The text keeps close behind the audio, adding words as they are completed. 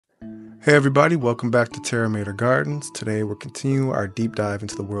Hey everybody, welcome back to Terra Mater Gardens. Today we're continuing our deep dive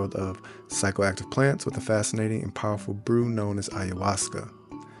into the world of psychoactive plants with a fascinating and powerful brew known as ayahuasca.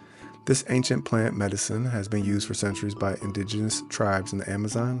 This ancient plant medicine has been used for centuries by indigenous tribes in the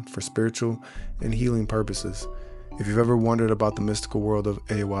Amazon for spiritual and healing purposes. If you've ever wondered about the mystical world of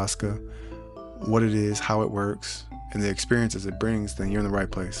ayahuasca, what it is, how it works, and the experiences it brings, then you're in the right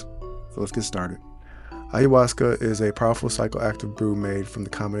place. So let's get started. Ayahuasca is a powerful psychoactive brew made from the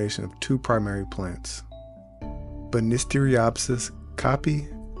combination of two primary plants, Banisteriopsis caapi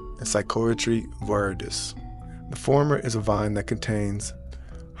and Psychoactive viridis. The former is a vine that contains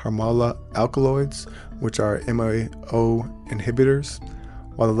harmala alkaloids, which are MAO inhibitors,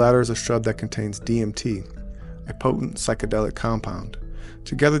 while the latter is a shrub that contains DMT, a potent psychedelic compound.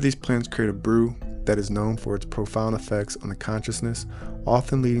 Together, these plants create a brew that is known for its profound effects on the consciousness,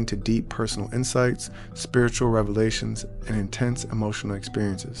 often leading to deep personal insights, spiritual revelations, and intense emotional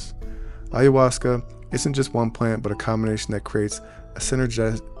experiences. Ayahuasca isn't just one plant, but a combination that creates a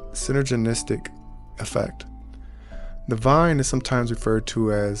synergistic effect. The vine is sometimes referred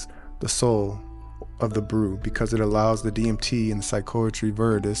to as the soul of the brew because it allows the DMT and the Psychoactive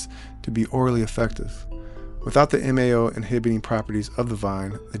viridis to be orally effective. Without the MAO inhibiting properties of the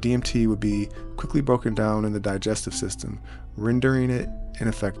vine, the DMT would be quickly broken down in the digestive system, rendering it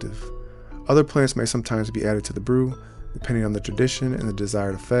ineffective. Other plants may sometimes be added to the brew, depending on the tradition and the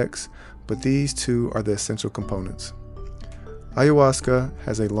desired effects, but these two are the essential components. Ayahuasca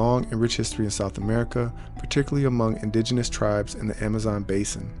has a long and rich history in South America, particularly among indigenous tribes in the Amazon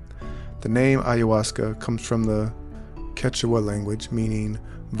basin. The name ayahuasca comes from the Quechua language, meaning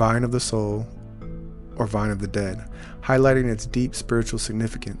vine of the soul, or vine of the dead, highlighting its deep spiritual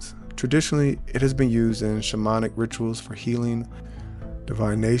significance. Traditionally, it has been used in shamanic rituals for healing,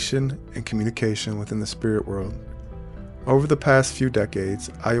 divination, and communication within the spirit world. Over the past few decades,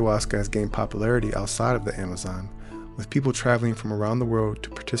 ayahuasca has gained popularity outside of the Amazon, with people traveling from around the world to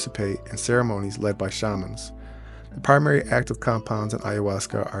participate in ceremonies led by shamans. The primary active compounds in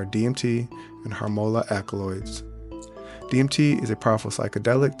ayahuasca are DMT and harmala alkaloids. DMT is a powerful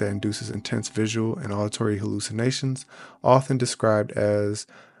psychedelic that induces intense visual and auditory hallucinations, often described as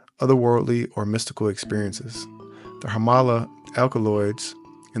otherworldly or mystical experiences. The harmala alkaloids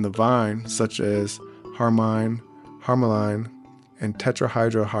in the vine, such as harmine, harmaline, and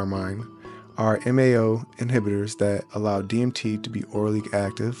tetrahydroharmine, are MAO inhibitors that allow DMT to be orally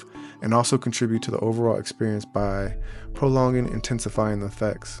active and also contribute to the overall experience by prolonging and intensifying the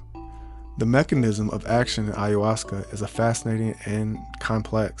effects. The mechanism of action in ayahuasca is fascinating and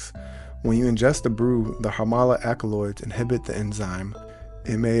complex. When you ingest the brew, the harmala alkaloids inhibit the enzyme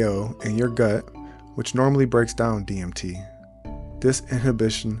MAO in your gut, which normally breaks down DMT. This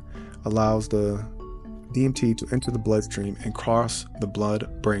inhibition allows the DMT to enter the bloodstream and cross the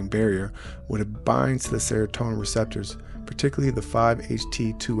blood-brain barrier when it binds to the serotonin receptors, particularly the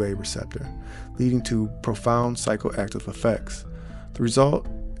 5-HT2A receptor, leading to profound psychoactive effects. The result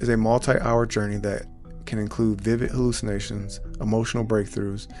is a multi-hour journey that can include vivid hallucinations, emotional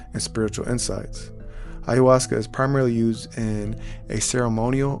breakthroughs, and spiritual insights. Ayahuasca is primarily used in a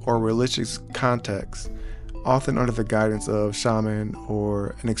ceremonial or religious context, often under the guidance of shaman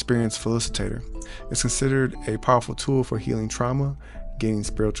or an experienced facilitator. It's considered a powerful tool for healing trauma, gaining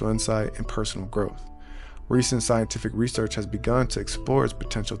spiritual insight, and personal growth. Recent scientific research has begun to explore its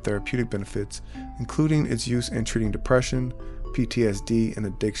potential therapeutic benefits, including its use in treating depression, PTSD, and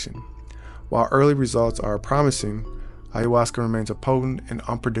addiction. While early results are promising, ayahuasca remains a potent and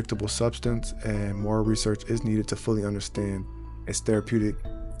unpredictable substance, and more research is needed to fully understand its therapeutic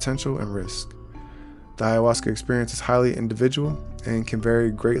potential and risk. The ayahuasca experience is highly individual and can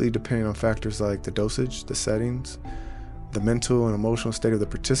vary greatly depending on factors like the dosage, the settings, the mental and emotional state of the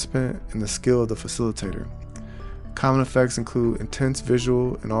participant, and the skill of the facilitator. Common effects include intense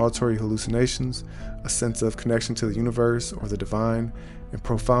visual and auditory hallucinations, a sense of connection to the universe or the divine, and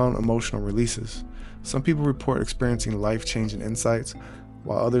profound emotional releases. Some people report experiencing life-changing insights,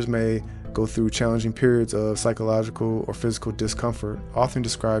 while others may go through challenging periods of psychological or physical discomfort, often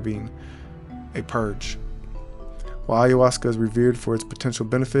describing a purge. While ayahuasca is revered for its potential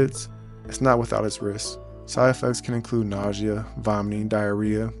benefits, it's not without its risks. Side effects can include nausea, vomiting,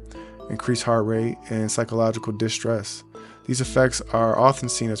 diarrhea, increased heart rate, and psychological distress. These effects are often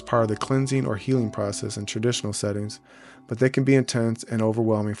seen as part of the cleansing or healing process in traditional settings, but they can be intense and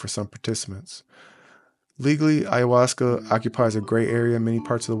overwhelming for some participants. Legally, ayahuasca occupies a gray area in many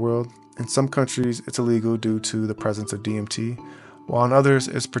parts of the world. In some countries, it's illegal due to the presence of DMT, while in others,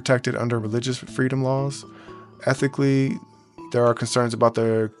 it's protected under religious freedom laws. Ethically, there are concerns about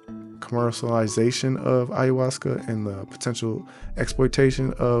the commercialization of ayahuasca and the potential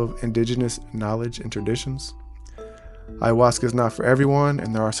exploitation of indigenous knowledge and traditions. Ayahuasca is not for everyone,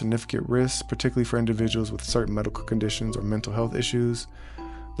 and there are significant risks, particularly for individuals with certain medical conditions or mental health issues.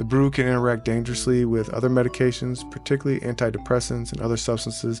 The brew can interact dangerously with other medications, particularly antidepressants and other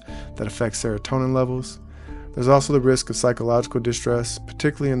substances that affect serotonin levels. There's also the risk of psychological distress,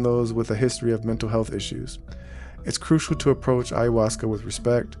 particularly in those with a history of mental health issues. It's crucial to approach ayahuasca with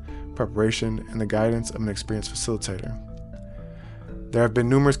respect, preparation, and the guidance of an experienced facilitator. There have been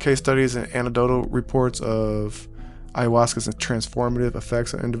numerous case studies and anecdotal reports of ayahuasca's transformative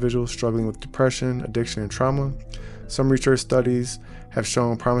effects on individuals struggling with depression, addiction, and trauma. Some research studies have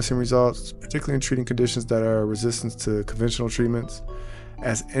shown promising results, particularly in treating conditions that are resistant to conventional treatments.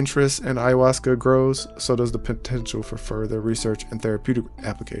 As interest in ayahuasca grows, so does the potential for further research and therapeutic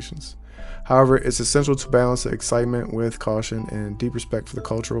applications. However, it's essential to balance the excitement with caution and deep respect for the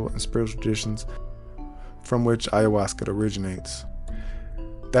cultural and spiritual traditions from which ayahuasca originates.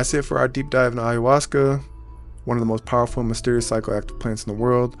 That's it for our deep dive into ayahuasca, one of the most powerful and mysterious psychoactive plants in the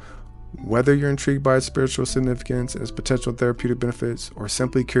world. Whether you're intrigued by its spiritual significance and its potential therapeutic benefits, or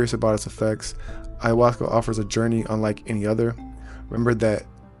simply curious about its effects, ayahuasca offers a journey unlike any other. Remember that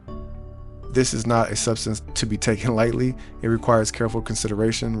this is not a substance to be taken lightly. It requires careful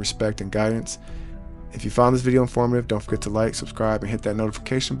consideration, respect, and guidance. If you found this video informative, don't forget to like, subscribe, and hit that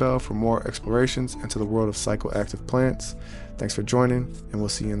notification bell for more explorations into the world of psychoactive plants. Thanks for joining, and we'll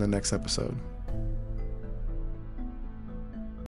see you in the next episode.